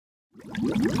Kwa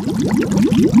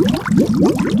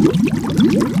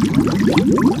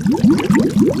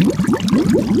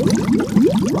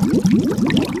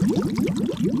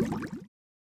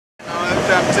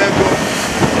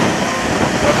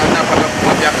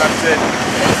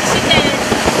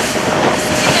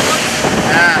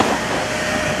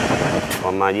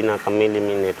majina kamili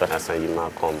mimi naitwa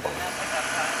Zeynab Wandati.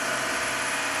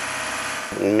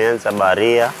 Nimeanza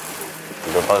baharia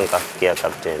ndio mpaka nikafikia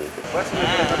kapteni.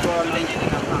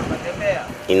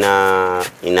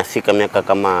 Inafika miaka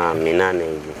kama 8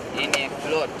 hivi.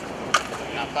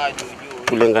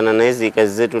 Kulingana na hizi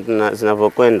kazi zetu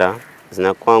zinavyokwenda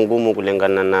zinakuwa ngumu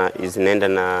kulingana na zinaenda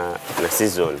na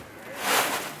season.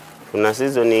 Kuna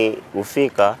season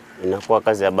ufika inakuwa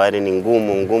kazi ya bahari ni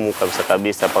ngumu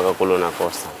kabisa paka kule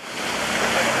unakosa.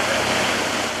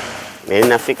 Na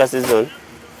inafika season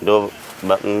ndo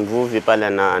mvuvi pale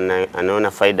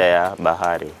anaona faida ya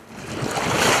bahari.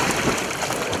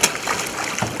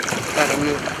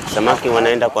 Samaki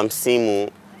wanaenda kwa msimu,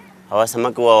 hawa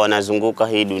samaki wao wanazunguka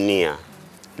hii dunia.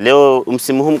 Leo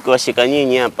msimu huu mkiwashika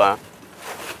nyinyi hapa,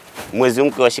 mwezi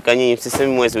mkiwashika nyinyi,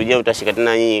 sisemi mwezi ujao utashika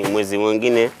tena nyinyi mwezi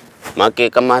mwingine. Make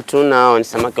kama hatuna hao ni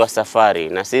samaki wa safari,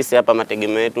 na sisi hapa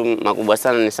mategemeo yetu makubwa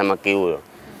sana ni samaki huyo.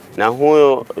 Na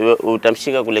huyo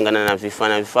utamshika kulingana na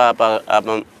vifaa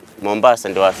hapa Mombasa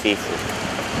ndio hafifu.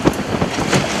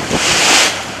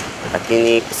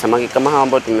 Lakini samaki kama hao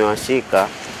ambao tumewashika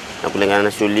na kulingana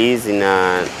na shughuli hizi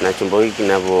na chombo hiki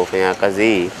kinavyofanya kazi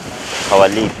hii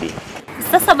hawalipi.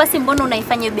 Sasa basi mbona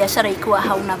unaifanya biashara ikiwa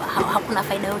hakuna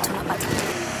faida yote unapata?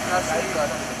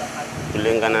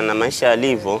 Kulingana na maisha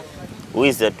yalivyo,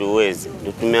 uizi hatuwezi.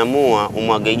 Ndio tumeamua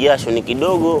umwage jasho ni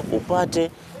kidogo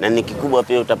upate na ni kikubwa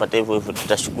pia utapata hivyo.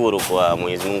 Tutashukuru kwa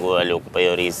Mwenyezi Mungu aliyokupa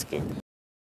hiyo riziki.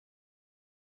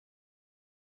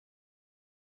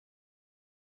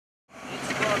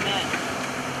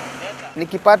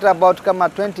 Nikipata about kama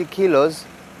 20 kilos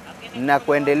na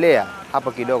kuendelea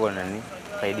hapo kidogo nani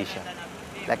faidisha.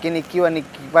 Lakini ikiwa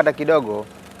nikipata kidogo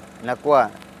inakuwa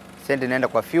senti inaenda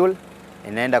kwa fuel,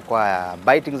 inaenda kwa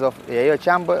bitings of hiyo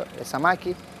chambo ya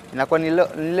samaki, inakuwa ni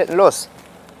loss.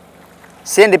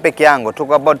 Siendi peke yangu,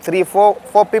 tuko about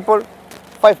 4 people,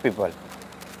 5 people.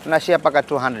 Tunashare paka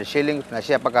 200 shillings,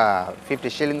 tunashare paka 50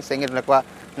 shillings, sengine tunakuwa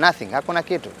nothing, hakuna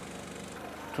kitu.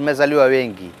 Tumezaliwa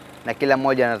wengi na kila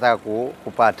mmoja anataka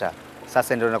kupata.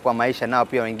 Sasa ndio inakuwa maisha, nao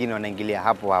pia wengine wanaingilia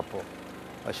hapo.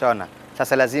 Ushaona?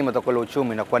 Sasa lazima utakula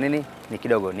uchumi, na kwa nini? Ni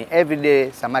kidogo. Ni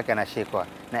everyday samaki anashikwa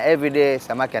na everyday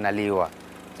samaki analiwa.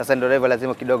 Sasa ndio hivyo,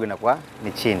 lazima kidogo inakuwa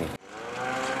ni chini.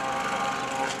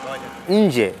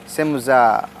 Nje sehemu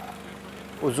za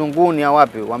uzunguni au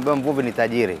wapi waambia mvuvi ni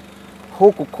tajiri.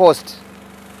 Huku coast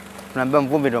tunaambia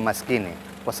mvuvi ndio maskini,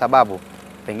 kwa sababu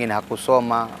pengine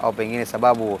hakusoma au pengine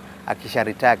sababu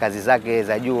akisharitaya kazi zake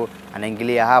za juu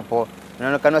anaingilia hapo.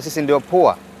 Inaonekana sisi ndio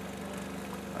poa.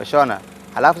 Ushaona?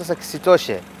 Alafu sasa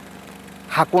kisitoshe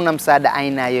hakuna msaada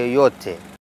aina yoyote.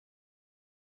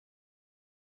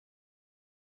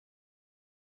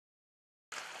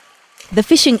 The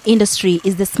fishing industry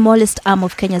is the smallest arm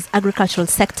of Kenya's agricultural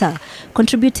sector,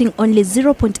 contributing only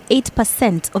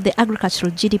 0.8% of the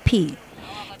agricultural GDP.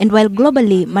 And while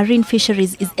globally, marine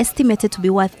fisheries is estimated to be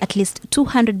worth at least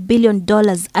 $200 billion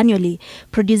annually,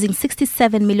 producing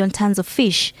 67 million tons of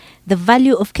fish, the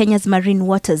value of Kenya's marine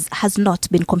waters has not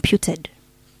been computed.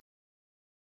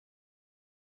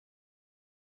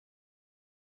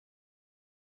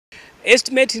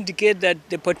 Estimates indicate that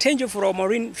the potential for our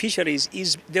marine fisheries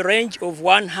is the range of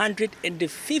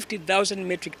 150,000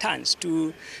 metric tons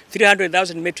to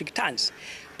 300,000 metric tons.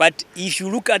 But if you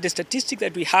look at the statistic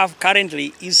that we have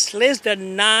currently, is less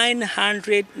than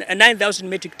 9,000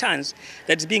 metric tons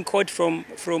that's being caught from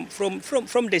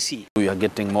the sea. We are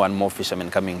getting more and more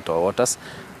fishermen coming to our waters,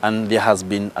 and there has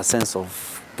been a sense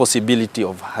of possibility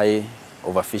of high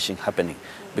overfishing happening.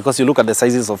 Because you look at the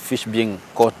sizes of fish being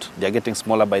caught, they are getting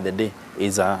smaller by the day,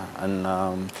 is a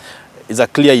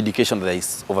clear indication that there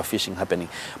is overfishing happening.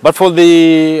 But for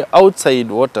the outside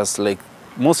waters, like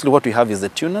mostly what we have is the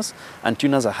tunas, and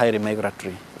tunas are highly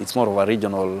migratory. It's more of a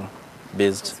regional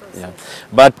based. Yeah.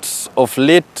 But of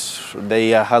late,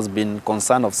 there has been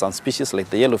concern of some species like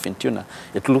the yellowfin tuna.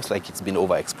 It looks like it's been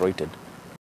overexploited.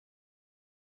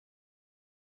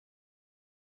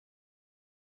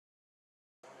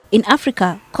 In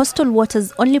Africa, coastal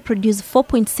waters only produce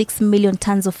 4.6 million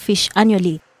tons of fish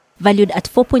annually, valued at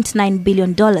 $4.9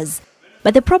 billion.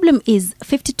 But the problem is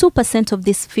 52% of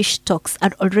these fish stocks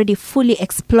are already fully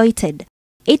exploited,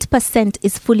 8%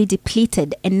 is fully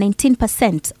depleted, and 19%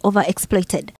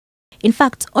 overexploited. In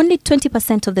fact, only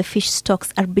 20% of the fish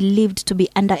stocks are believed to be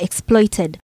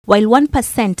underexploited, while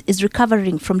 1% is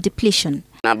recovering from depletion.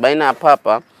 Na baina ya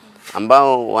papa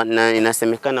ambao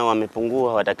inasemekana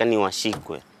wamepungua watakani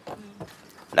washikwe.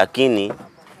 Lakini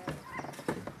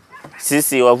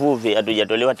sisi wavuvi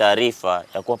hatujatolewa taarifa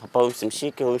ya kuwa papa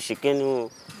usimshike, umshikeni,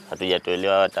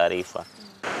 hatujatolewa taarifa.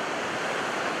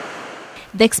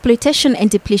 The exploitation and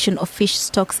depletion of fish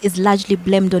stocks is largely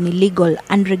blamed on illegal,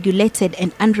 unregulated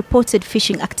and unreported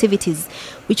fishing activities,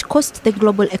 which cost the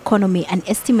global economy an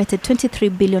estimated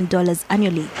 $23 billion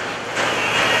annually.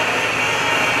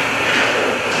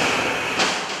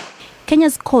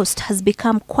 Kenya's coast has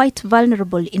become quite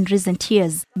vulnerable in recent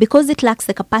years because it lacks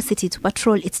the capacity to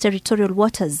patrol its territorial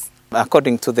waters.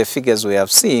 According to the figures we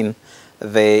have seen,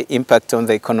 the impact on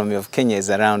the economy of Kenya is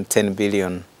around 10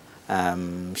 billion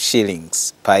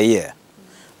shillings per year.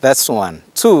 That's one.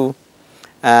 Two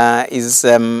is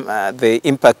the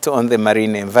impact on the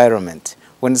marine environment.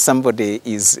 When somebody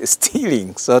is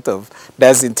stealing, sort of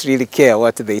doesn't really care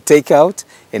what they take out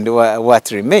and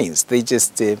what remains. They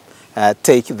just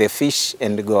take the fish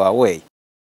and go away.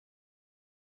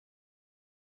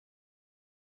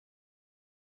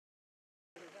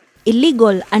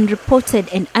 Illegal, unreported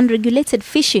and unregulated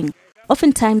fishing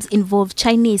oftentimes involve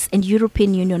Chinese and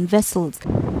European Union vessels.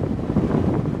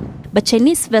 But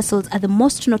Chinese vessels are the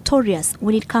most notorious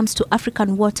when it comes to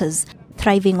African waters,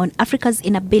 thriving on Africa's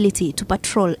inability to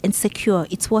patrol and secure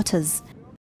its waters.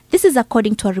 This is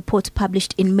according to a report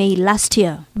published in May last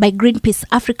year by Greenpeace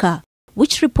Africa,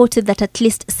 which reported that at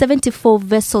least 74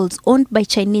 vessels owned by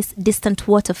Chinese distant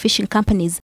water fishing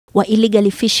companies were illegally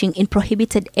fishing in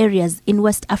prohibited areas in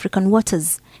West African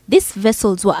waters. These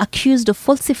vessels were accused of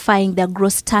falsifying their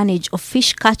gross tonnage of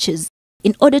fish catches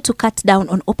in order to cut down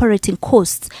on operating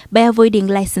costs by avoiding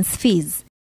license fees.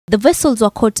 The vessels were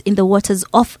caught in the waters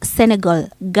off Senegal,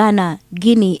 Ghana,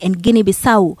 Guinea and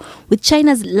Guinea-Bissau, with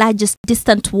China's largest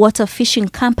distant water fishing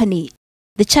company,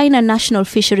 the China National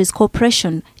Fisheries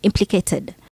Corporation,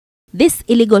 implicated. These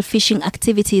illegal fishing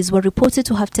activities were reported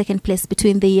to have taken place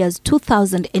between the years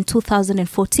 2000 and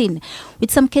 2014,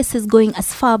 with some cases going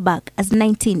as far back as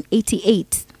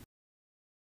 1988.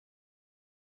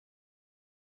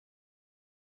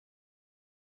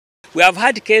 We have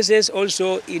had cases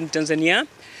also in Tanzania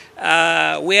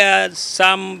where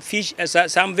some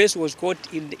vessels was caught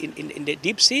in the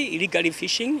deep sea illegally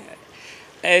fishing.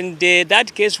 And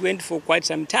that case went for quite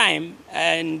some time,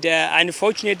 and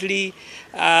unfortunately,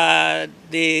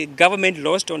 the government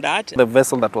lost on that. The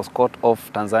vessel that was caught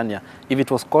off Tanzania, if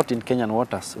it was caught in Kenyan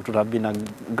waters, it would have been a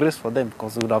grace for them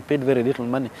because they would have paid very little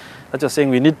money. That's just saying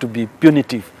we need to be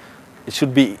punitive. It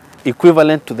should be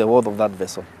equivalent to the worth of that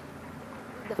vessel.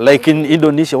 Like in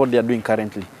Indonesia, what they are doing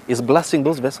currently is blasting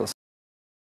those vessels.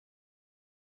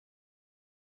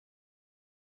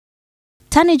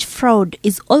 Tonnage fraud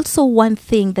is also one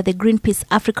thing that the Greenpeace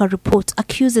Africa report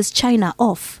accuses China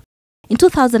of. In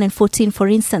 2014, for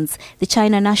instance, the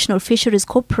China National Fisheries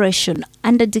Corporation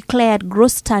underdeclared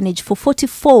gross tonnage for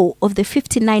 44 of the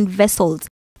 59 vessels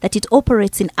that it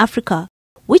operates in Africa,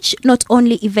 which not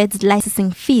only evades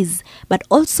licensing fees, but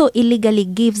also illegally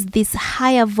gives these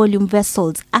higher volume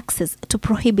vessels access to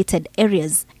prohibited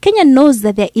areas. Kenya knows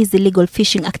that there is illegal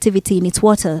fishing activity in its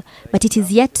water, but it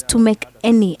is yet to make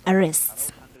any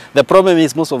arrests. The problem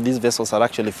is most of these vessels are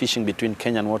actually fishing between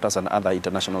Kenyan waters and other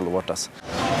international waters.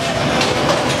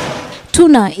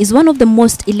 Tuna is one of the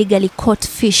most illegally caught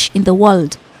fish in the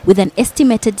world, with an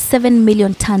estimated 7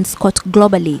 million tons caught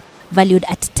globally, valued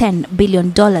at $10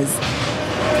 billion.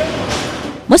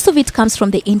 Most of it comes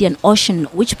from the Indian Ocean,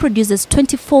 which produces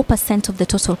 24% of the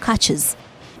total catches.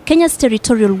 Kenya's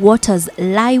territorial waters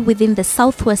lie within the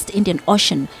southwest Indian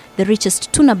Ocean, the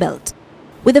richest tuna belt,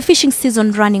 with the fishing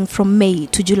season running from May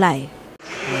to July.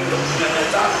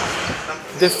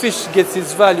 The fish gets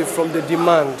its value from the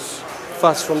demand,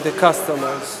 first from the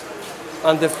customers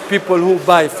and the people who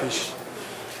buy fish.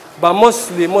 But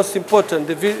mostly, most important,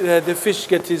 the fish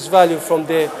gets its value from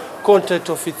the content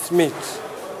of its meat.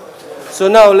 So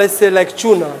now, let's say like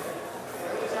tuna.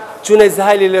 Tuna is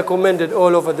highly recommended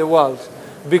all over the world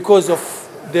because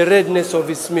of the redness of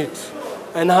its meat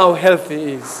and how healthy it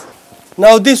is.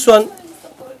 Now this one,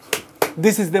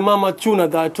 this is the mama tuna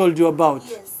that I told you about.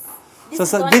 Yes.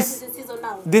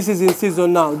 This is in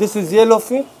season now. This is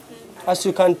yellowfin, as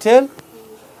you can tell.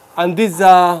 And these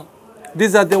are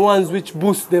the ones which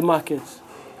boost the market.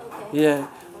 Okay. Yeah.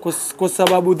 Because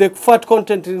the fat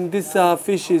content in this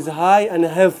fish is high and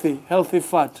healthy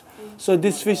fat. So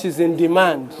this fish is in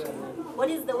demand. What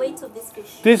is the weight of this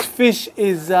fish? This fish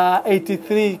is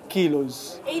 83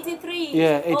 kilos. 83?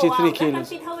 Yeah, 83 wow. kilos. That can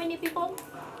feed how many people?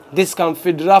 This can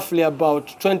feed roughly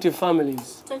about 20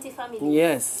 families. 20 families?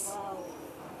 Yes. Wow.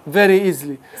 very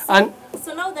easily. And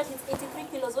so now that it's 83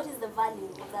 kilos, what is the value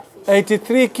of that fish?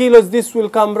 83 kilos, this will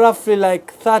come roughly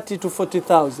like 30 to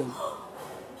 40,000.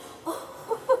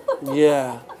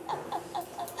 Yeah.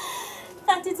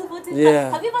 30 to 40,000.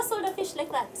 Yeah. Have you ever sold a fish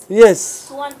like that? Yes.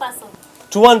 To one person?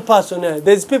 To one person, yeah.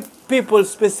 There's people,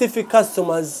 specific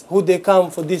customers who they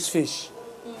come for this fish.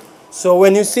 So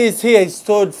when you see it's here, it's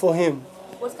stored for him.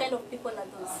 What kind of people are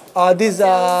those? These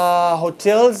are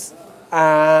hotels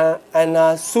and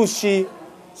sushi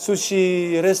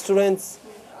restaurants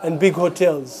and big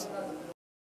hotels.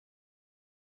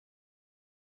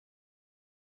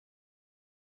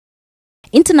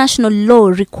 International law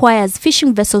requires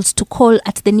fishing vessels to call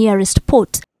at the nearest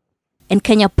port, and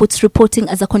Kenya puts reporting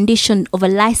as a condition of a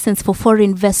license for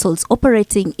foreign vessels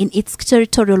operating in its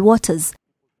territorial waters.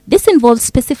 This involves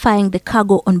specifying the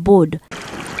cargo on board.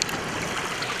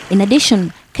 In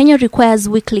addition, Kenya requires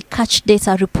weekly catch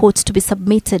data reports to be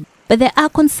submitted, but there are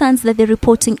concerns that the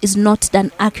reporting is not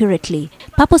done accurately,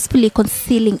 purposefully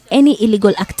concealing any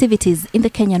illegal activities in the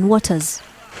Kenyan waters.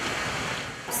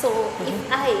 So,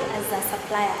 if I, as a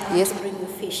supplier, I want to bring you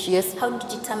fish, how do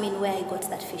you determine where I got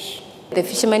that fish? The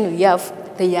fishermen we have,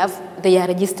 they are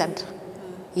registered.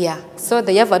 Yeah, so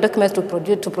they have a document to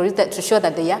produce that, to show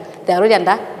that they are already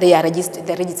under, they are registered,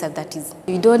 that is.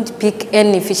 You don't pick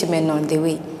any fishermen on the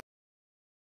way.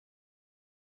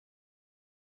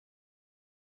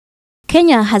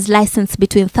 Kenya has licensed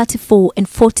between 34 and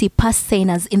 40 purse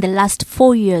seiners in the last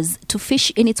 4 years to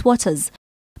fish in its waters.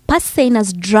 Purse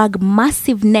seiners drag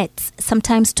massive nets,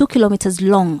 sometimes 2 kilometers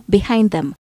long, behind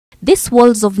them. These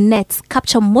walls of nets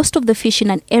capture most of the fish in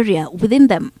an area within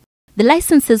them. The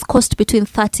licenses cost between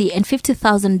 $30,000 and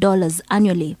 $50,000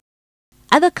 annually.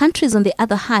 Other countries, on the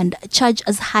other hand, charge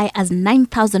as high as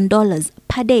 $9,000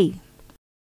 per day.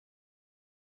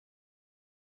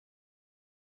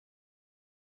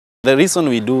 The reason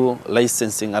we do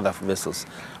licensing other vessels,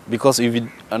 because if we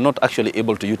are not actually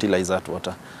able to utilize that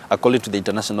water, according to the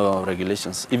international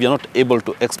regulations, if you're not able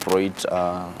to exploit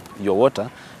your water,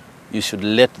 you should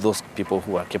let those people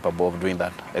who are capable of doing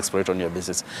that exploit on your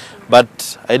basis.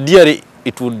 But ideally,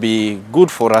 it would be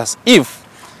good for us if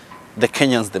the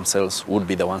Kenyans themselves would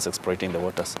be the ones exploiting the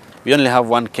waters. We only have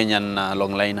one Kenyan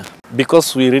longliner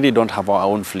because we really don't have our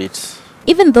own fleet.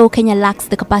 Even though Kenya lacks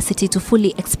the capacity to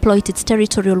fully exploit its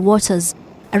territorial waters,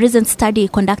 a recent study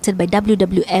conducted by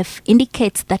WWF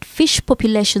indicates that fish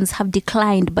populations have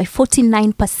declined by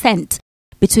 49%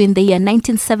 between the year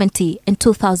 1970 and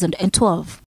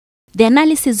 2012. The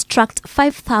analysis tracked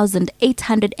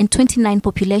 5,829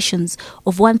 populations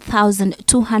of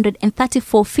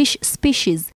 1,234 fish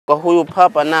species. Kwa huyu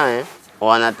papa naye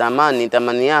wanatamani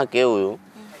tamani yake huyu.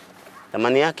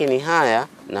 Tamani yake ni haya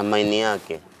na maini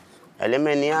yake.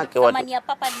 Elemeni yake tamani ya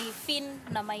papa ni fin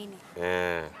na maini.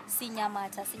 Si nyama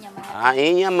hata si nyama.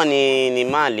 Hii nyama ni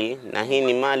mali na hii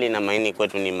ni mali na maini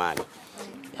kwetu ni mali.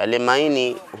 Yale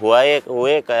maini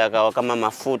huweka yakawa kama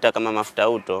mafuta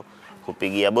uto.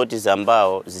 Kupigia boti za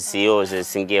mbao zisioze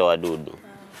zisingie wadudu.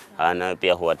 Na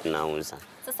pia huwa tunauza.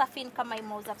 Sasa fin kama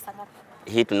imeuza pesa ngapi?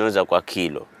 Hii tunauza kwa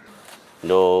kilo.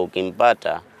 Ndo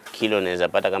ukimpata kilo unaweza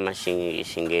pata kama shilingi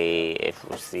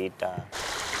 6,000.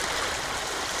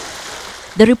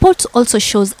 The report also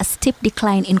shows a steep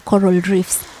decline in coral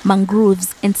reefs,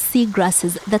 mangroves and sea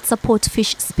grasses that support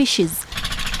fish species.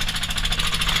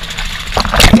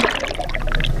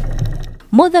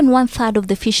 More than 1/3 of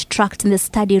the fish tracked in the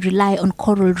study rely on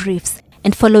coral reefs,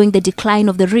 and following the decline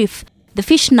of the reef, the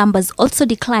fish numbers also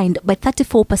declined by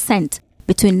 34%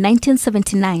 between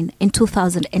 1979 and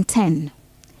 2010.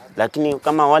 Lakini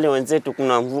kama wale wenzetu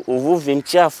kuna uvuvi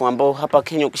mchafu ambao hapa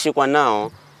Kenya ukishikwa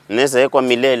nao unaweza wekwa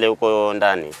milele huko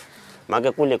ndani.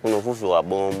 Maana kule kuna uvuvi wa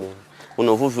bomu,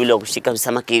 kuna uvuvi ule wa kushika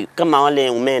samaki kama wale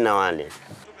umena wale.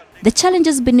 The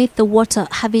challenges beneath the water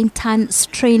have in turn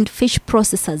strained fish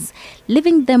processors,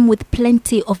 leaving them with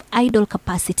plenty of idle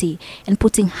capacity and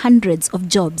putting hundreds of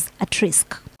jobs at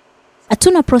risk. A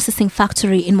tuna processing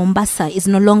factory in Mombasa is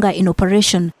no longer in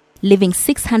operation, leaving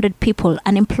 600 people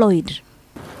unemployed.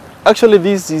 Actually,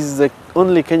 this is the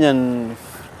only Kenyan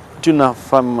tuna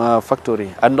farm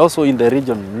factory, and also in the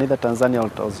region, neither Tanzania or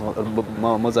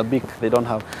Mozambique, they don't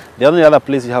have. The only other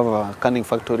place you have a canning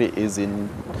factory is in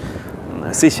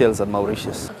Seychelles and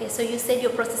Mauritius. Okay, so you said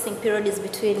your processing period is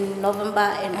between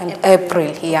November and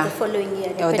April, yeah. The following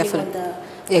year, depending on the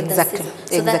exactly.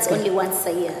 season. So that's only once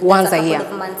a year. Once a year. year.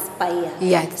 Of months per year.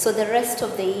 Yeah. So the rest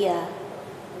of the year,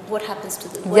 what happens to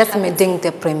the? Just maintaining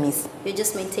the premise. You're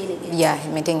just maintaining it. Yeah,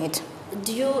 maintaining it.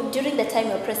 During the time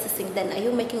you're processing, then are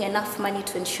you making enough money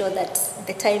to ensure that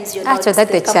the times you're not? Actually,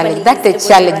 that's the challenge. That's the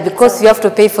challenge because you have to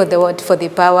pay for the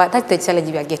power. That's the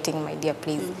challenge we are getting, my dear.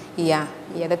 Please, yeah,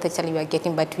 that's the challenge we are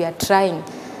getting. But we are trying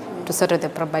to sort out the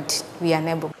problem, but we are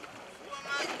unable.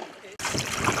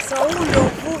 So huu ndio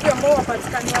uvuvi ambao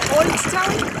wapatikania Old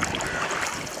Town.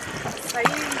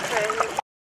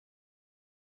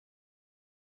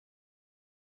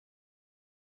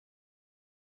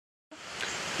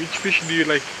 Which fish do you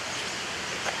like?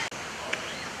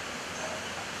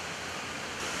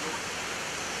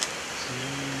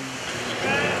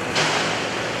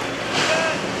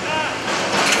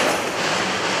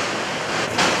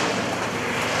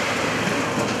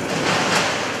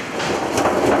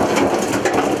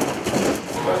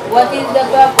 What is the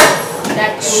purpose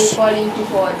that you calling to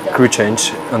port? Crew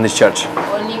change on discharge.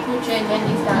 Only crew change and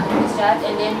discharge,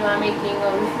 and then you are making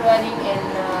a refueling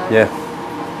and yeah.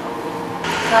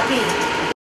 Copy.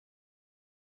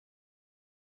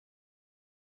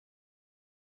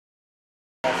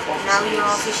 Now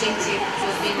your fishing trip,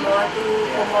 you've been more to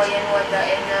Comorian water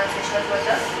and Seychelles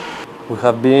water? We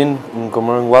have been in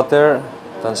Comoran water,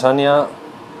 Tanzania,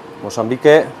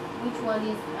 Mozambique, Which one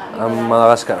is? and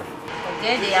Madagascar.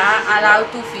 Okay, they are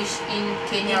allowed to fish in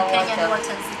Kenya water.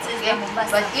 Okay.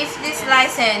 But if this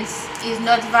license is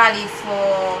not valid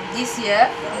for this year,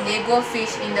 they go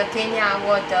fish in the Kenya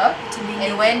water,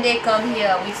 and when they come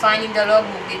here, we find in the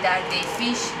logbook that they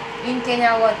fish in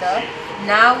Kenya water.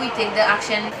 Now we take the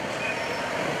action.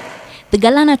 The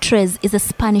Galana Tres is a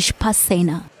Spanish purse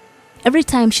seiner. Every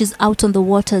time she's out on the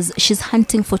waters, she's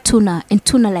hunting for tuna and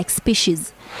tuna-like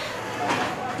species.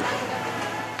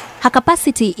 Her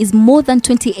capacity is more than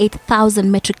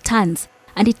 28,000 metric tons,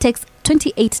 and it takes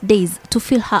 28 days to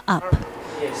fill her up.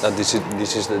 This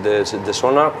is the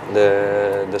sonar,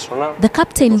 the sonar. The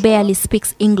captain barely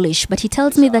speaks English, but he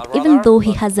tells me that even though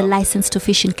he has a license to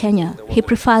fish in Kenya, he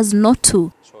prefers not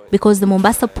to, because the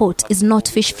Mombasa port is not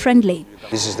fish-friendly.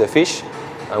 This is the fish,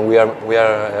 and we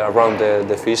are around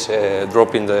the fish,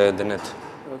 dropping the net.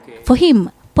 For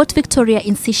him, Port Victoria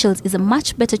in Seychelles is a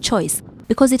much better choice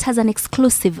because it has an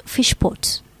exclusive fish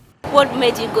port. What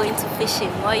made you go into fishing?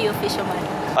 Why are you a fisherman?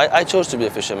 I chose to be a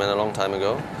fisherman a long time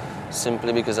ago,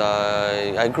 simply because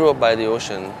I grew up by the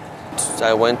ocean.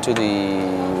 I went to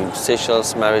the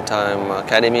Seychelles Maritime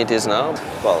Academy, it is now.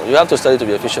 Well, you have to study to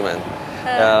be a fisherman.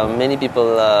 Many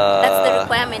people... That's the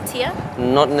requirement here?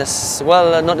 Not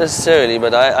necessarily,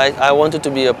 but I wanted to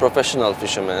be a professional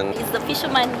fisherman. Is the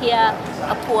fisherman here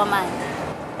a poor man?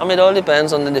 I mean, it all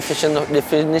depends on the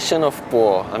definition of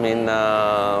poor. I mean,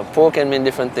 poor can mean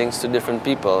different things to different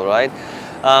people, right?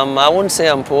 I wouldn't say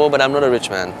I'm poor, but I'm not a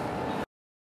rich man.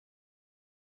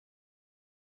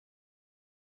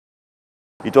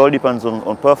 It all depends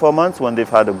on performance. When they've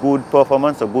had a good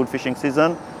performance, a good fishing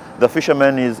season, the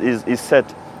fisherman is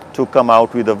set to come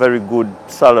out with a very good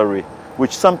salary,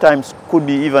 which sometimes could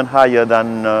be even higher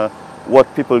than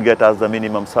what people get as the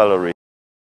minimum salary.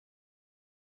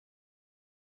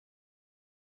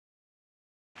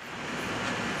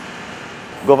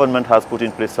 Government has put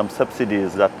in place some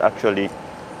subsidies that actually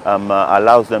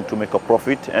allows them to make a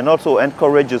profit and also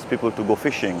encourages people to go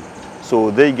fishing.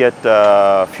 So they get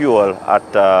fuel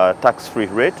at tax-free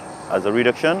rate as a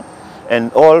reduction,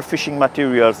 and all fishing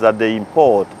materials that they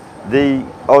import, they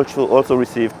also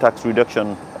receive tax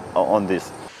reduction on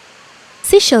this.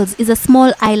 Seychelles is a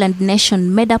small island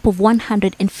nation made up of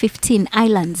 115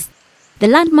 islands. The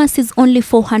landmass is only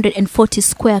 440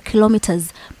 square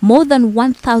kilometers, more than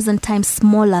 1,000 times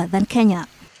smaller than Kenya.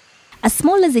 As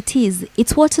small as it is,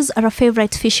 its waters are a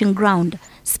favorite fishing ground,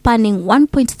 spanning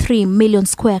 1.3 million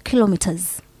square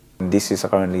kilometers. This is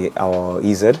currently our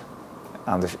EZ,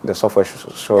 and the software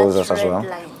shows us as well.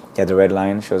 Line. Yeah, the red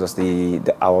line shows us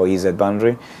our EZ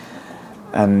boundary,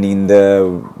 and in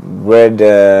the red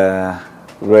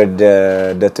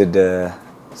dotted,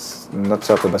 not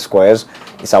circle but squares,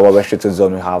 it's our restricted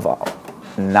zone. We have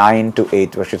 9 to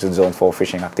 8 restricted zones for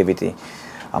fishing activity.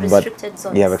 Restricted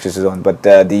zones? Yeah, restricted zones. But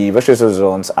the restricted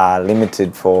zones are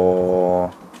limited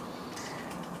for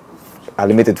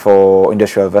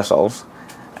industrial vessels,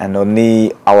 and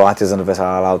only our artisan vessels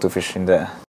are allowed to fish in there.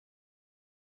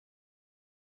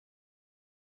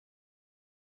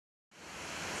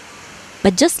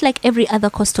 But just like every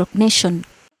other coastal nation,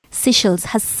 Seychelles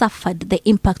has suffered the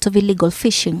impact of illegal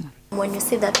fishing. When you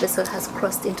see that vessel has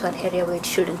crossed into an area where it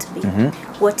shouldn't be,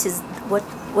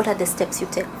 what are the steps you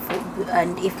take?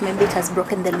 And if maybe it has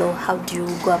broken the law, how do you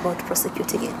go about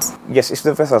prosecuting it? Yes, if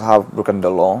the vessels have broken the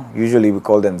law, usually we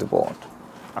call them to port.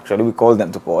 Actually, we call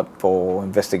them to port for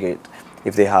investigate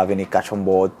if they have any catch on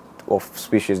board of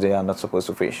species they are not supposed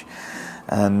to fish.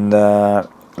 And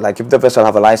like if the vessel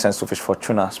have a license to fish for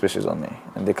tuna species only,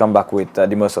 and they come back with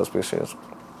demersal species,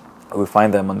 we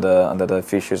find them under the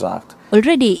Fisheries Act.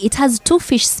 Already, it has 2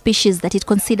 fish species that it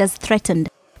considers threatened,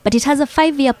 but it has a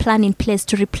 5-year plan in place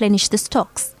to replenish the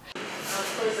stocks.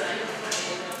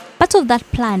 Part of that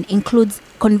plan includes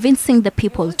convincing the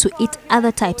people to eat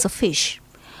other types of fish.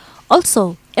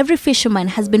 Also, every fisherman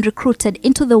has been recruited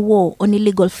into the war on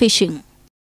illegal fishing.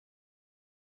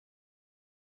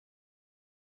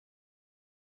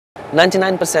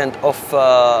 99%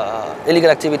 of illegal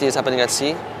activities happening at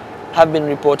sea have been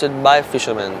reported by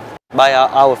fishermen, by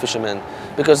our fishermen,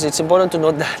 because it's important to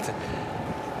note that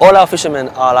all our fishermen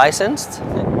are licensed.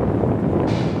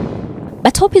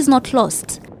 But hope is not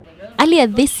lost. Earlier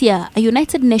this year, a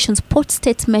United Nations Port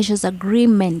State Measures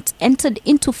Agreement entered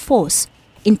into force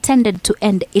intended to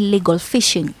end illegal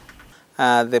fishing.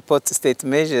 The Port State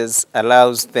Measures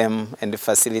allows them and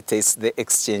facilitates the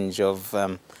exchange of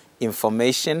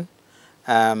information,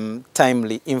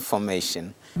 timely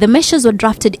information. The measures were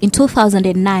drafted in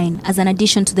 2009 as an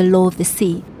addition to the law of the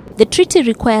sea. The treaty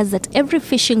requires that every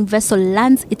fishing vessel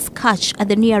lands its catch at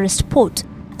the nearest port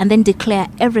and then declare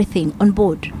everything on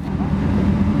board.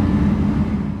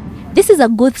 This is a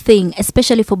good thing,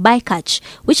 especially for bycatch,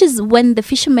 which is when the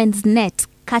fishermen's net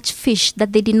catch fish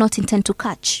that they did not intend to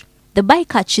catch. The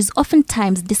bycatch is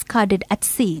oftentimes discarded at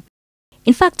sea.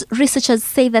 In fact, researchers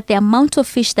say that the amount of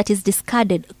fish that is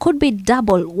discarded could be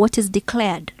double what is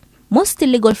declared. Most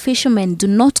illegal fishermen do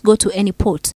not go to any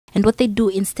port, and what they do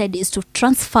instead is to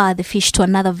transfer the fish to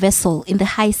another vessel in the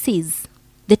high seas.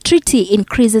 The treaty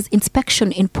increases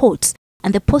inspection in ports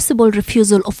and the possible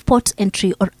refusal of port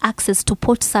entry or access to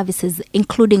port services,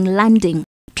 including landing,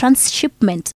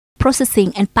 transshipment,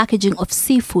 processing and packaging of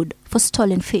seafood for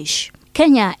stolen fish.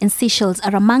 Kenya and Seychelles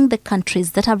are among the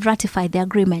countries that have ratified the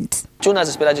agreement. Tuna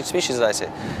is a pelagic species, as I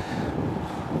say.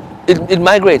 It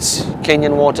migrates.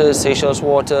 Kenyan waters, Seychelles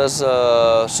waters,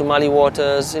 Somali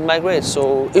waters, it migrates.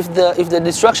 So if the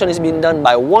destruction is being done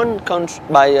by one country,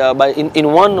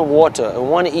 in one water, in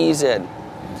one EEZ,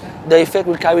 the effect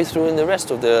will carry through in the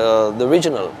rest of the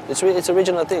regional. It's a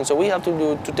regional thing, so we have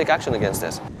to take action against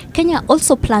this. Kenya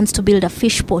also plans to build a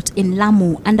fish port in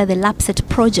Lamu under the LAPSET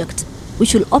project,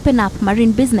 which will open up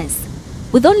marine business.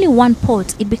 With only one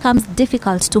port, it becomes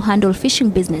difficult to handle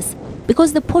fishing business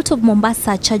because the port of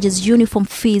Mombasa charges uniform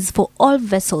fees for all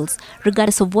vessels,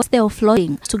 regardless of what they are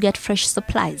offloading, to get fresh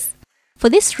supplies. For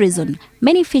this reason,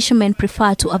 many fishermen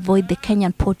prefer to avoid the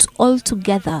Kenyan port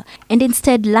altogether and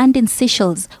instead land in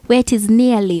Seychelles, where it is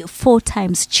nearly 4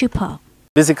 times cheaper.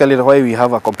 Basically, why we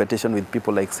have a competition with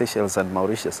people like Seychelles and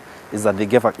Mauritius is that they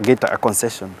get a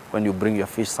concession when you bring your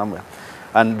fish somewhere.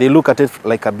 And they look at it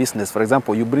like a business. For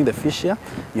example, you bring the fish here,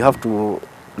 you have to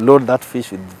load that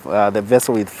fish with the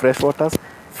vessel with fresh waters,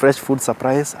 fresh food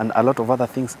supplies, and a lot of other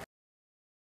things.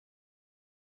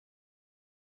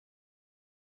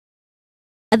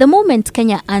 At the moment,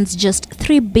 Kenya earns just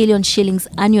 3 billion shillings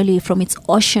annually from its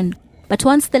ocean. But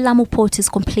once the Lamu port is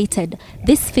completed,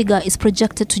 this figure is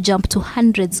projected to jump to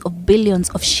hundreds of billions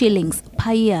of shillings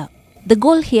per year. The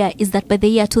goal here is that by the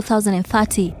year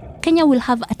 2030, Kenya will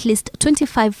have at least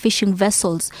 25 fishing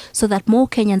vessels so that more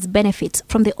Kenyans benefit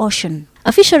from the ocean.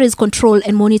 A fisheries control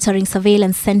and monitoring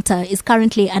surveillance center is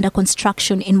currently under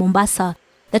construction in Mombasa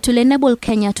that will enable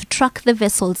Kenya to track the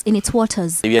vessels in its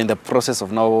waters. We are in the process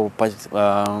of now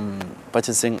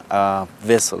purchasing a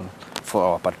vessel for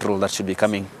our patrol that should be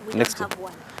coming next year.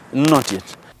 Not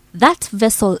yet. That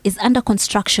vessel is under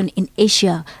construction in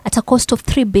Asia at a cost of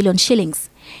 3 billion shillings.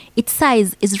 Its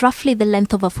size is roughly the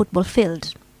length of a football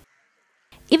field.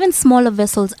 Even smaller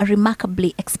vessels are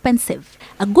remarkably expensive.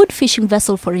 A good fishing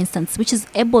vessel, for instance, which is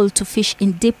able to fish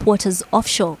in deep waters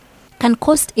offshore, can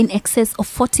cost in excess of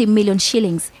 40 million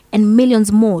shillings and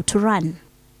millions more to run.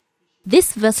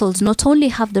 These vessels not only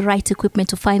have the right equipment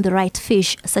to find the right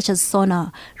fish, such as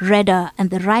sonar, radar, and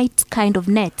the right kind of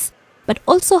nets, but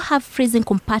also have freezing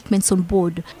compartments on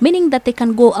board, meaning that they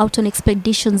can go out on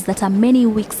expeditions that are many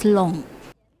weeks long.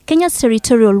 Kenya's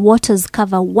territorial waters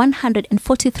cover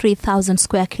 143,000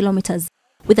 square kilometers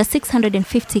with a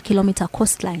 650-kilometer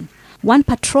coastline. One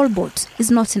patrol boat is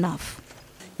not enough.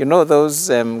 You know, those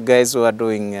guys who are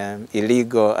doing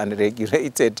illegal,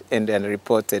 unregulated, and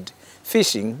unreported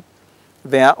fishing,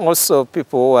 there are also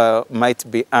people who might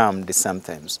be armed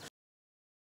sometimes.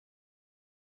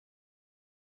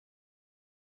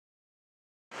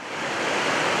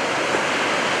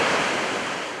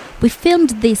 We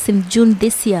filmed this in June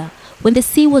this year, when the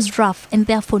sea was rough and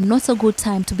therefore not a good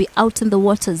time to be out in the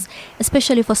waters,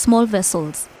 especially for small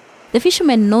vessels. The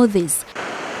fishermen know this,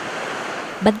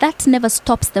 but that never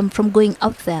stops them from going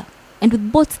out there. And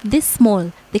with boats this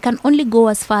small, they can only go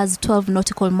as far as 12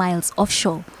 nautical miles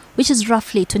offshore, which is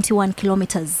roughly 21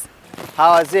 kilometers.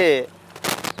 Hawazee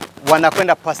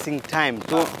wanakwenda passing time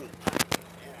tu.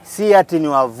 Si ati ni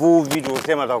wavuvi tu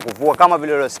usema tutakuvua kama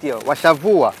vile uliosikia.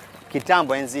 Washavua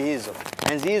kitambo enzi hizo.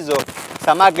 Enzi hizo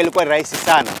samaki ilikuwa rahisi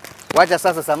sana. Wacha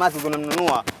sasa samaki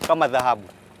kununua kama dhahabu.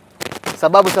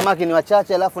 Sababu samaki ni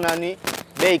wachache alafu na ni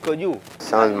bei iko juu.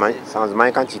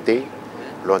 Changement quantité.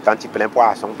 Longtemps tu plein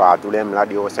poisson partout, les là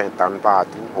de 5 tonnes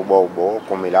partout, au bord,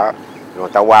 comme là,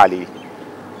 longtemps wali.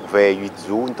 Fait 8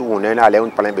 jours, tout on est là,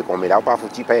 on plein de comme là, pas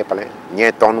foutu pas plein. Ni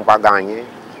un tonne pas gagner.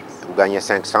 Pour gagner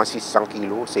 500, 600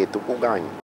 kilos, c'est tout pour gagner.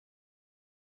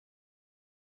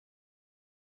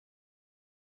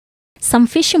 Some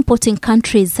fish importing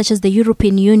countries, such as the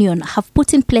European Union, have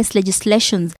put in place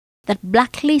legislations that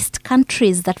blacklist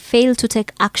countries that fail to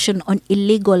take action on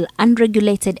illegal,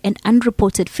 unregulated and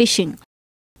unreported fishing.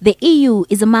 The EU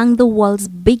is among the world's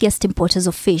biggest importers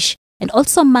of fish and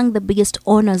also among the biggest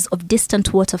owners of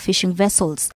distant water fishing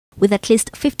vessels, with at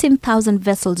least 15,000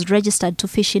 vessels registered to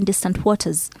fish in distant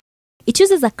waters. It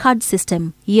uses a card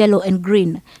system, yellow and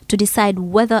green, to decide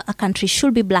whether a country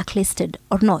should be blacklisted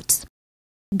or not.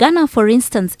 Ghana, for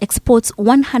instance, exports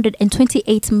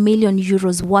 128 million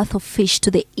euros worth of fish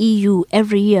to the EU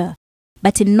every year,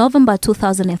 but in November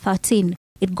 2013,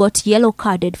 it got yellow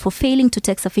carded for failing to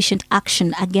take sufficient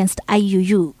action against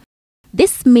IUU.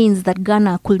 This means that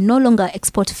Ghana could no longer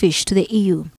export fish to the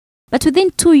EU. But within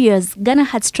 2 years, Ghana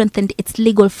had strengthened its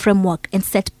legal framework and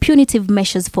set punitive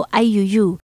measures for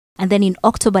IUU. And then in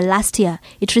October last year,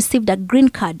 it received a green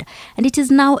card and it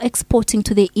is now exporting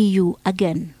to the EU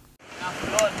again.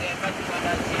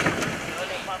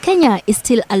 Kenya is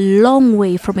still a long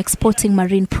way from exporting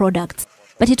marine products,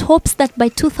 but it hopes that by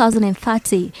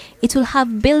 2030, it will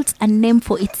have built a name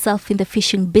for itself in the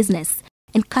fishing business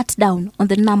and cut down on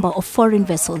the number of foreign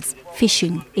vessels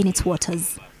fishing in its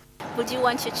waters. Would you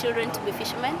want your children to be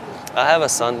fishermen? I have a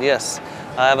son, yes.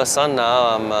 I have a son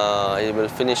now. He will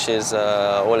finish his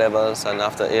O-levels and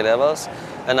after A-levels.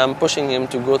 And I'm pushing him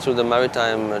to go through the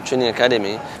Maritime Training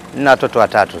Academy. Na watoto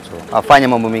watatu tu. Wafanye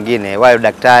mambo mengine, wawe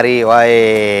daktari,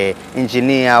 wawe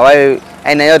engineer, wawe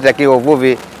aina yote ya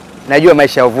uvuvi. Najua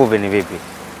maisha ya uvuvi ni vipi.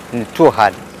 Ni too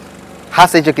hard.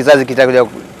 Hasa hicho kizazi kitakuja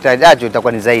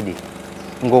itakuwa ni zaidi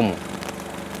ngumu.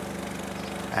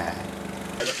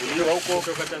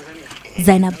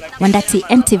 Zeynab Wandati,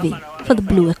 NTV, for the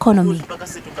Blue Economy.